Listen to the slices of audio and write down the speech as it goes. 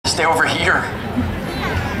stay over here.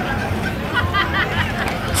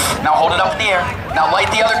 Now hold it up in the air. Now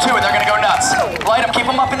light the other two and they're gonna go nuts. Light them, keep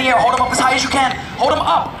them up in the air. Hold them up as high as you can. Hold them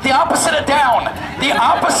up. The opposite of down. The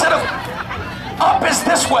opposite of up is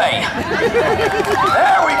this way.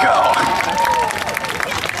 There we go.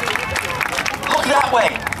 Look that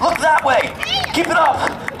way. Look that way. Keep it up.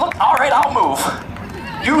 Look, all right, I'll move.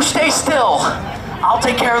 You stay still. I'll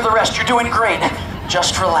take care of the rest. You're doing great.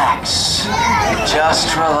 Just relax.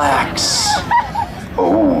 Just relax.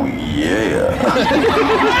 Oh, yeah.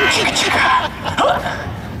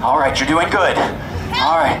 All right, you're doing good.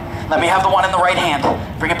 All right, let me have the one in the right hand.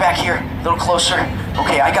 Bring it back here, a little closer.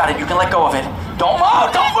 Okay, I got it. You can let go of it. Don't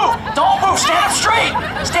move, don't move, don't move. Stand up straight.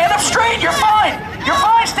 Stand up straight. You're fine. You're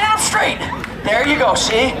fine. Stand up straight. There you go,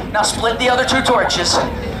 see? Now split the other two torches.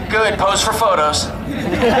 Good, pose for photos.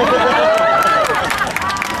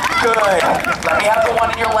 Good. Let me have the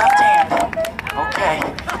one in your left hand. Okay,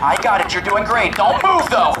 I got it. You're doing great. Don't move,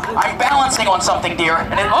 though. I'm balancing on something, dear.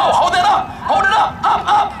 And then, oh, hold it up. Hold it up. Up,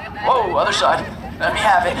 up. Whoa, other side. Let me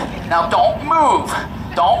have it. Now, don't move.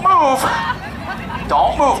 Don't move.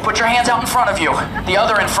 Don't move. Put your hands out in front of you. The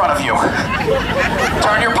other in front of you.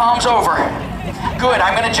 Turn your palms over. Good.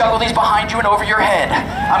 I'm going to juggle these behind you and over your head.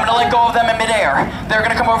 I'm going to let go of them in midair. They're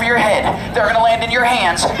going to come over your head. They're going to land in your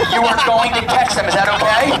hands. You are going to catch them. Is that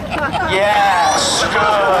okay? Yes.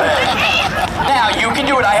 Good. Now, you can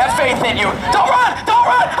do it. I have faith in you. Don't run! Don't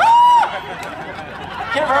run! Ah!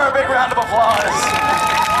 Give her a big round of applause.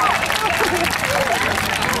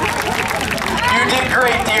 You did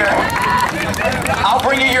great, dear. I'll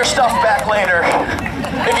bring you your stuff back later.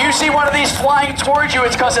 If you see one of these flying towards you,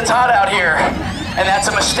 it's because it's hot out here. And that's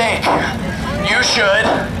a mistake. You should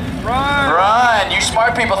run. You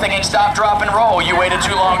smart people thinking stop, drop, and roll. You waited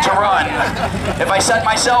too long to run. If I set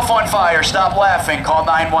myself on fire, stop laughing. Call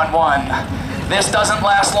 911. This doesn't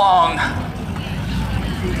last long.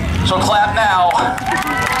 So clap now.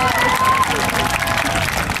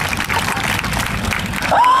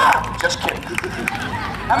 Ah! Just kidding.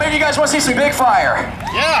 How many of you guys want to see some big fire?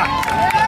 Yeah.